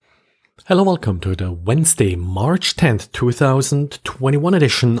Hello, welcome to the Wednesday, March 10th, 2021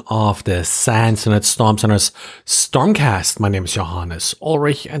 edition of the SANS Internet Storm Center's StormCast. My name is Johannes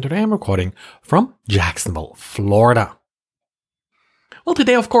Ulrich and today I'm recording from Jacksonville, Florida. Well,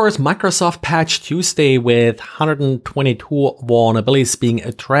 today, of course, Microsoft Patch Tuesday with 122 vulnerabilities being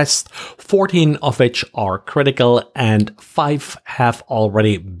addressed, 14 of which are critical and 5 have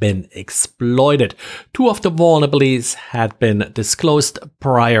already been exploited. 2 of the vulnerabilities had been disclosed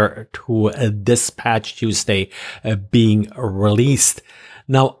prior to this Patch Tuesday being released.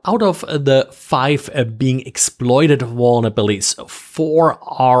 Now, out of the 5 being exploited vulnerabilities, 4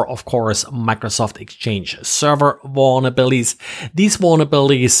 are, of course, Microsoft Exchange Server vulnerabilities. These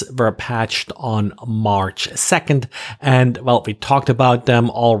vulnerabilities were patched on March 2nd. And, well, we talked about them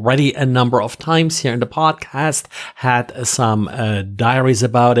already a number of times here in the podcast, had some diaries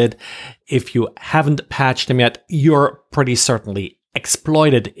about it. If you haven't patched them yet, you're pretty certainly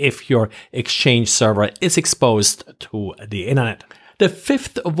exploited if your Exchange server is exposed to the internet. The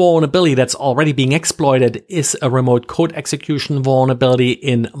 5th vulnerability that's already being exploited is a remote code execution vulnerability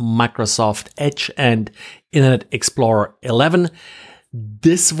in Microsoft Edge and Internet Explorer 11.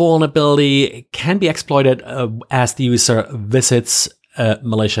 This vulnerability can be exploited as the user visits a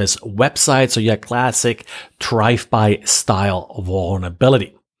malicious website, so your classic drive-by style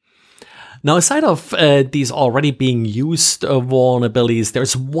vulnerability. Now, aside of these already being used vulnerabilities,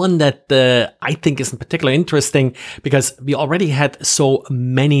 there's one that I think is particularly interesting because we already had so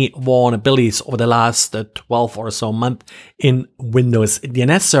many vulnerabilities over the last 12 or so months in Windows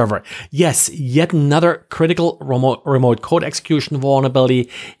DNS Server. Yes, yet another critical remote code execution vulnerability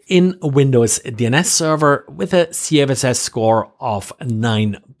in Windows DNS Server with a CFSS score of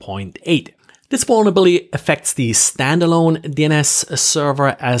 9.8. This vulnerability affects the standalone DNS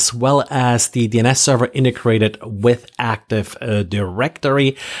server as well as the DNS server integrated with Active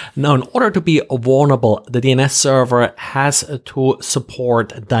Directory. Now, in order to be vulnerable, the DNS server has to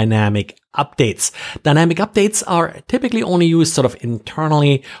support dynamic updates. Dynamic updates are typically only used sort of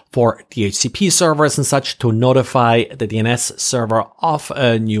internally for DHCP servers and such to notify the DNS server of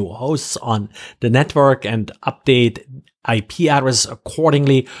new hosts on the network and update IP address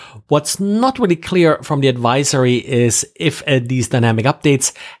accordingly. What's not really clear from the advisory is if these dynamic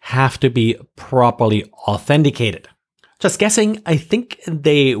updates have to be properly authenticated. Just guessing, I think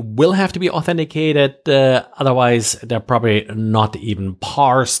they will have to be authenticated, otherwise they're probably not even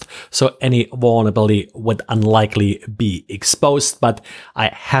parsed, so any vulnerability would unlikely be exposed, but I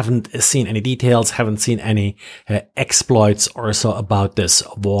haven't seen any details, haven't seen any exploits or so about this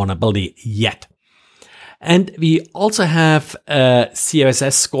vulnerability yet. And we also have a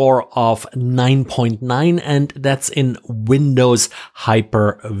CFSS score of 9.9, and that's in Windows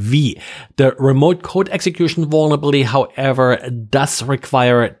Hyper-V. The remote code execution vulnerability, however, does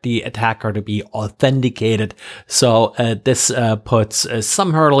require the attacker to be authenticated. So this puts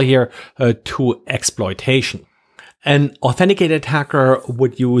some hurdle here to exploitation. An authenticated attacker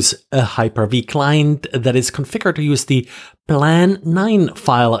would use a Hyper-V client that is configured to use the Plan 9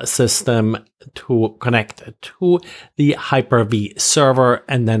 file system to connect to the Hyper-V server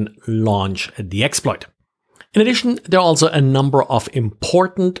and then launch the exploit. In addition, there are also a number of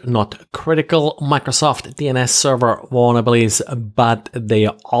important, not critical Microsoft DNS server vulnerabilities, but they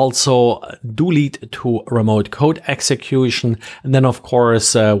also do lead to remote code execution. And then, of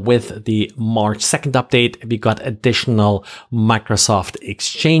course, with the March 2nd update, we got additional Microsoft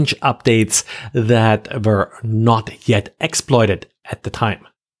Exchange updates that were not yet exploited at the time.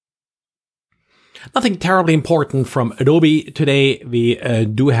 Nothing terribly important from Adobe today. We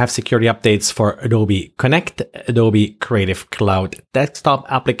do have security updates for Adobe Connect, Adobe Creative Cloud desktop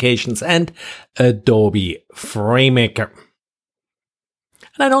applications, and Adobe FrameMaker.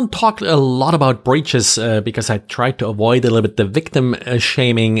 And I don't talk a lot about breaches because I try to avoid a little bit the victim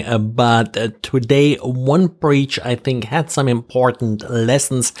shaming, but today one breach I think had some important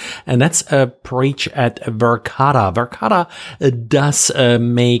lessons, and that's a breach at Verkada. Verkada does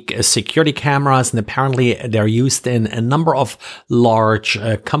make security cameras, and apparently they're used in a number of large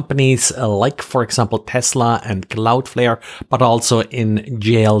companies like, for example, Tesla and Cloudflare, but also in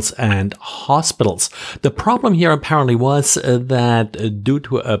jails and hospitals. The problem here apparently was that due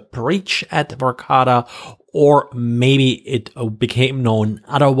to a breach at Verkada, or maybe it became known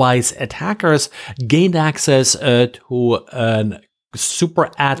otherwise, attackers gained access to a super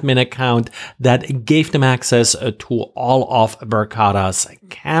admin account that gave them access to all of Verkada's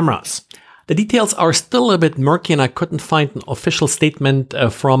cameras. The details are still a bit murky and I couldn't find an official statement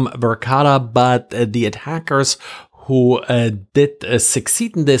from Verkada, but the attackers who did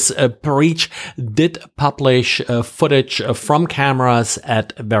succeed in this breach did publish footage from cameras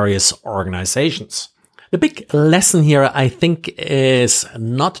at various organizations. The big lesson here, I think, is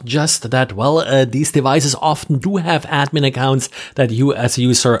not just that, these devices often do have admin accounts that you as a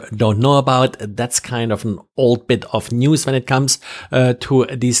user don't know about. That's kind of an old bit of news when it comes to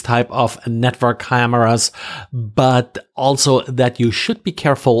these type of network cameras, but also that you should be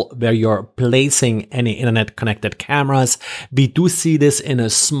careful where you're placing any internet connected cameras. We do see this in a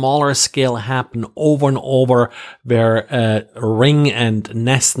smaller scale happen over and over, where Ring and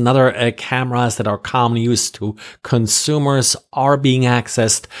Nest and other cameras that are commonly used to consumers are being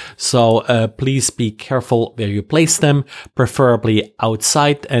accessed. So please be careful where you place them, preferably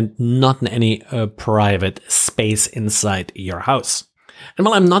outside and not in any private space inside your house. And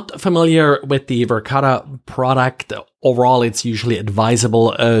while I'm not familiar with the Verkada product, overall it's usually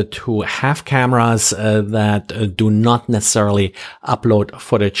advisable to have cameras that do not necessarily upload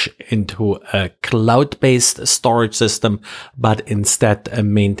footage into a cloud-based storage system, but instead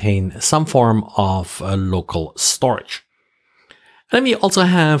maintain some form of local storage. Then we also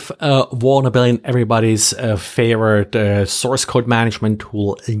have a vulnerability in everybody's favorite source code management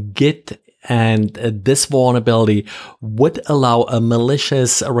tool, Git. And this vulnerability would allow a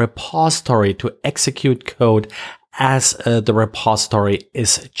malicious repository to execute code as the repository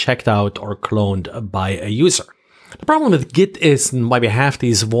is checked out or cloned by a user. The problem with Git is, and why we have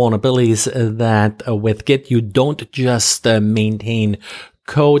these vulnerabilities, that with Git you don't just maintain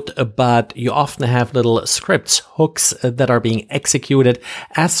code, but you often have little scripts, hooks that are being executed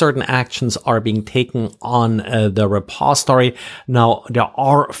as certain actions are being taken on the repository. Now, there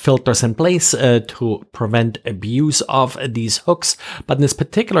are filters in place to prevent abuse of these hooks, but in this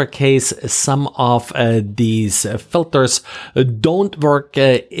particular case, some of these filters don't work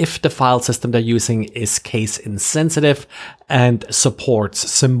if the file system they're using is case insensitive and supports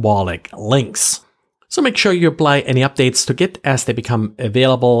symbolic links. So make sure you apply any updates to Git as they become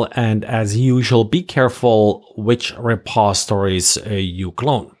available, and as usual, be careful which repositories you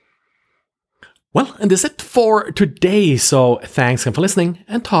clone. Well, and that's it for today. So thanks again for listening,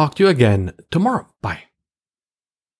 and talk to you again tomorrow. Bye.